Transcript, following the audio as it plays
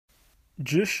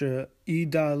这是意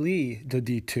大利的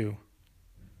地图。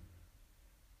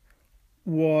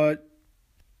我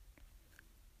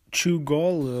去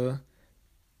过了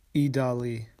意大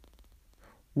利。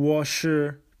我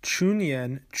是去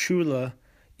年去了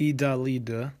意大利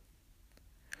的。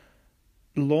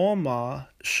罗马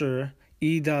是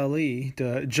意大利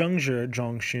的政治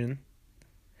中心。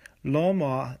罗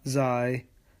马在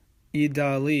意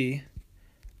大利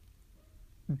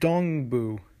东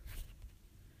部。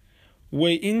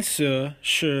威因斯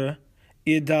是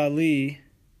意大利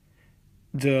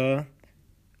的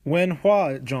文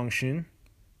化中心。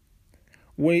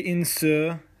威因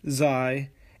斯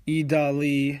在意大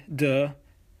利的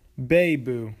北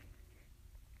部。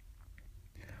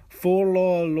佛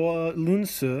罗伦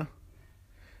斯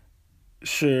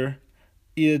是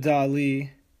意大利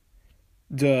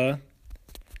的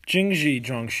经济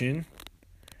中心。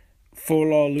佛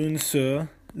罗伦斯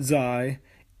在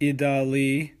意大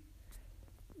利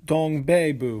东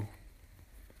北部。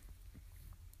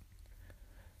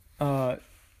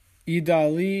意大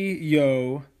利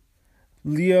有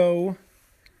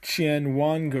6000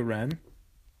万个人。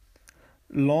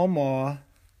罗马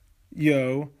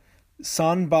有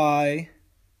300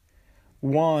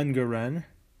万个人。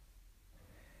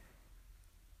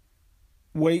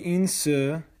威因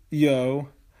斯有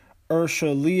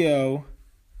26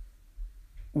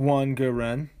万个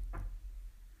人。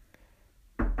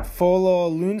佛罗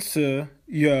伦斯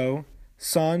有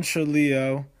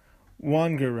36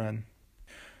万个人。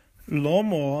罗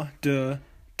马的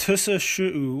特色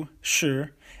食物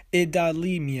是意大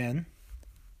利面。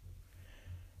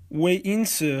威因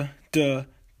斯的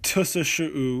特色食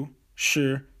物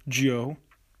是酒。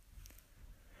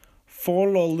佛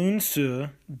罗伦斯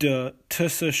的特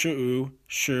色食物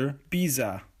是披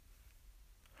萨。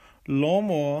罗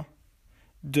马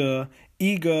的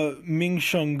一个名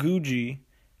胜古迹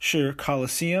是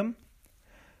Colosseum。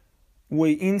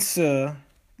威因斯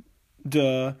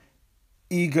的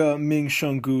一个名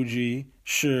胜古迹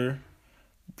是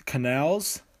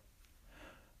Canals。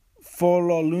佛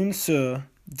罗伦斯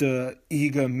的一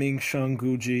个名胜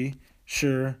古迹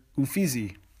是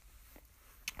Uffizi。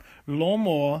罗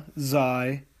马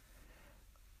在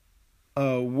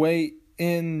威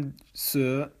因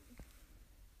斯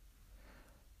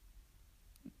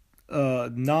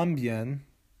南边，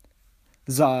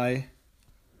在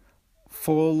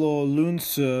佛罗伦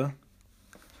斯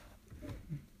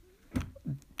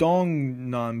东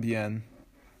南边。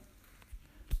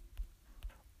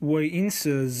威因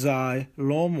斯在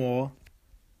罗马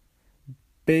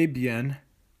北边，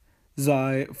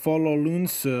在佛罗伦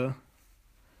斯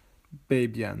北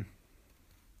边。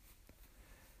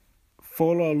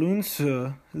佛罗伦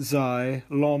斯在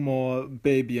罗马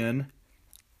北边，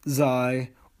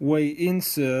在威因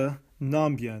斯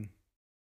南边。